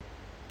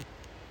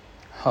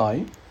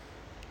Hi.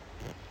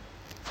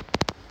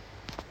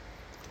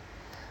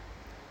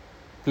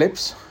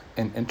 PLEPS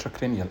and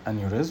intracranial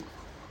aneurysm,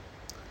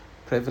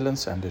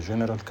 prevalence and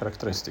general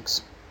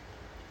characteristics.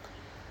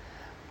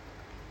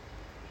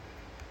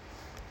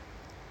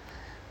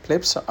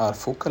 PLEPS are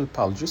focal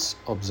bulges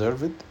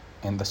observed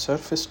in the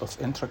surface of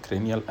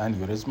intracranial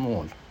aneurysm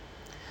wall.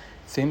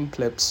 Thin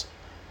PLEPS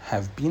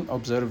have been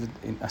observed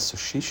in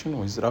association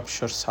with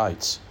rupture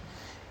sites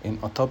in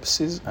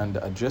autopsies and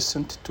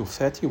adjacent to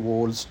fatty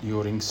walls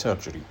during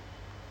surgery.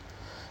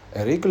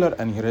 Irregular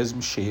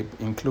aneurysm shape,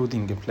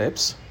 including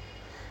PLEPS,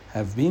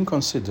 have been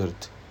considered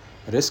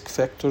risk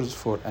factors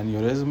for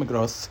aneurysm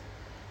growth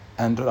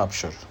and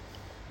rupture.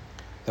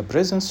 The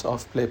presence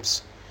of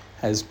PLEPS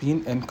has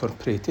been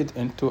incorporated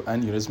into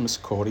aneurysm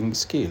scoring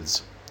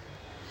scales,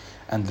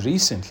 and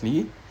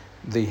recently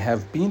they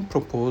have been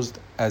proposed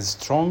as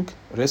strong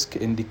risk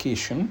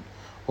indication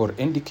or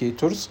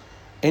indicators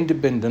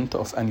independent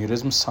of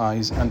aneurysm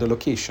size and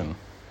location.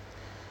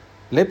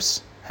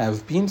 PLEPS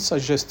have been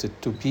suggested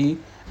to be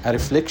a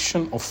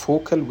reflection of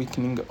focal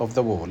weakening of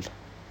the wall,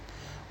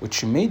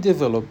 which may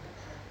develop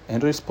in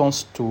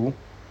response to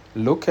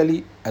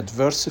locally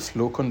adverse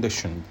flow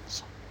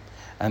conditions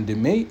and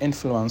may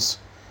influence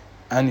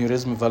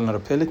aneurysm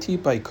vulnerability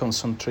by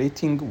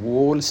concentrating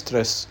wall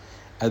stress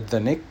at the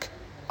neck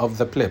of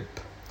the PLEP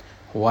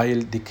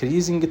while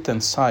decreasing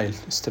tensile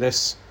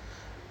stress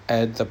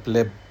at the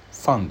PLEP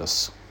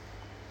fundus.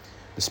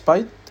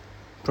 Despite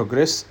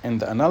progress in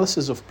the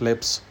analysis of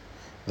PLEPS,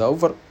 the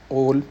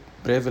overall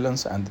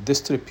prevalence and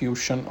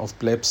distribution of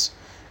PLEPS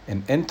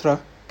in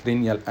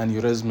intracranial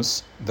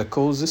aneurysms, the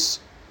causes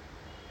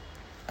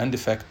and the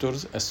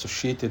factors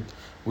associated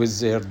with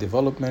their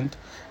development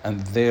and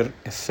their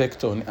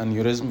effect on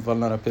aneurysm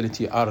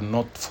vulnerability are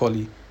not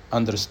fully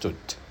understood.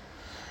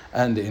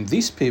 And in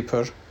this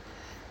paper,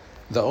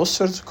 the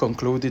authors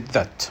concluded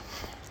that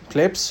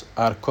PLEPS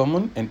are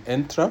common in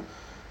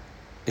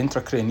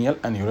intracranial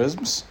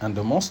aneurysms, and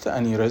most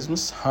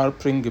aneurysms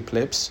harboring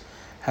PLEPS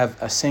have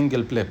a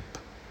single PLEP,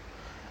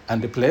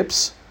 and the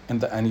PLEPS in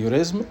the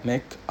aneurysm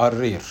neck are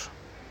rare,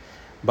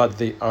 but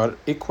they are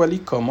equally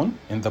common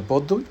in the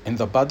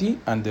body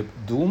and the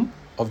dome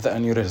of the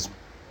aneurysm.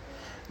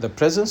 The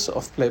presence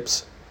of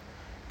PLEPS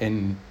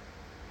in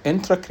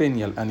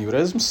intracranial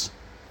aneurysms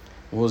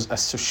was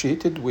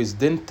associated with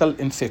dental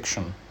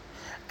infection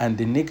and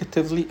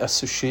negatively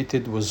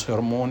associated with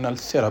hormonal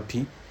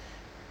therapy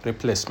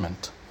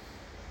replacement.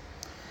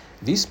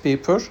 This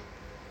paper,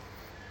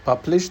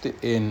 published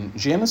in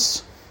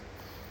JANUS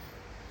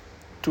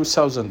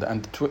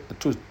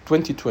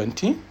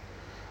 2020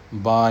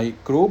 by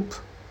group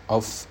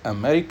of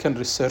American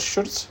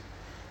researchers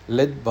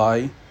led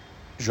by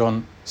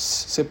John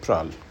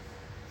Sepral.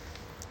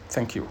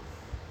 Thank you.